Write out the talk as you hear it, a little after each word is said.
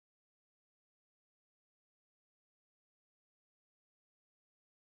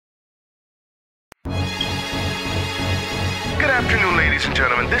afternoon, ladies and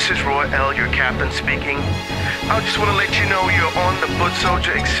gentlemen. This is Roy L., your captain speaking. I just want to let you know you're on the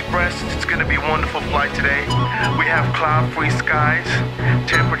FootSoulJah Express. It's going to be a wonderful flight today. We have cloud-free skies.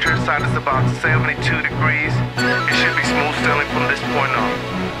 Temperature inside is about 72 degrees. It should be smooth sailing from this point on.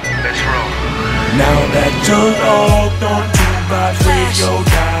 Let's roll. Now that you're logged on to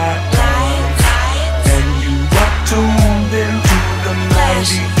FootSoulJah, and you are tuned into the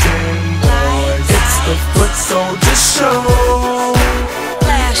 9010 boys, it's the FootSoulJah Show.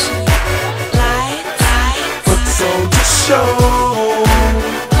 FootSoulJah Show.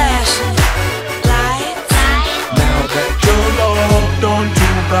 Now that you're logged on to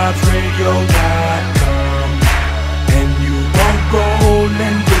FootSoulJah.com, and you are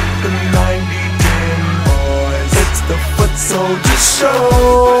rolling with the 9010 boys, it's the FootSoulJah Show.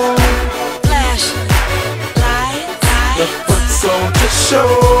 The FootSoulJah Show.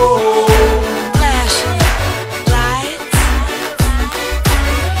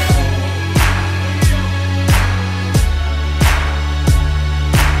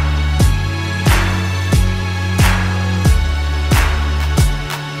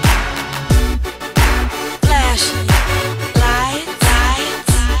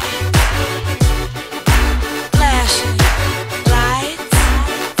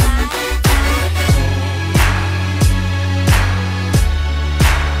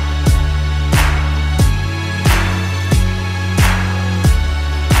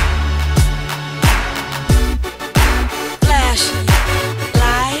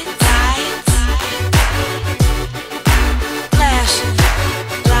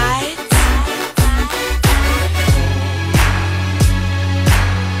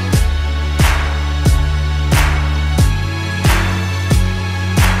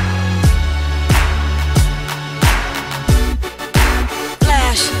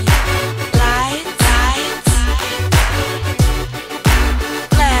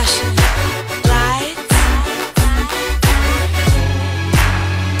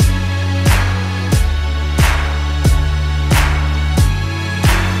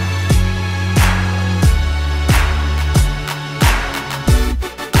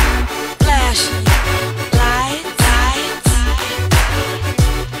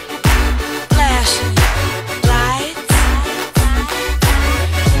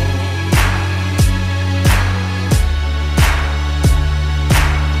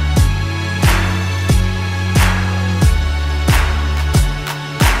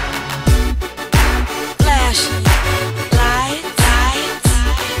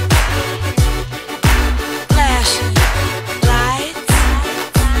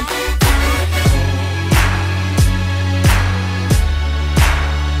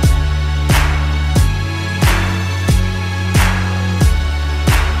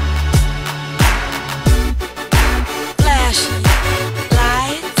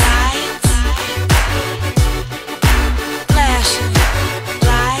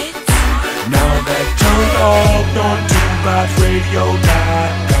 Logged on to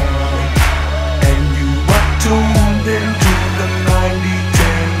FootSoulJah.com, and you are tuned into the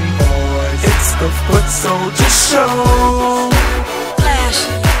 9010 boys, it's the FootSoulJah Show.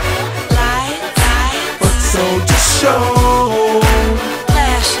 FootSoulJah Show.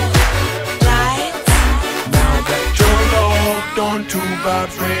 Now that you're logged on to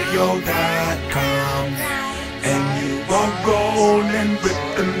FootSoulJah.com, and you are rolling with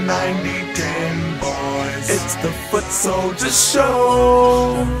the 9010 boys, it's the FootSoulJah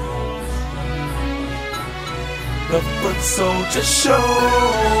Show. The FootSoulJah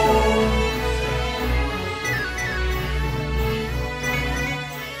Show.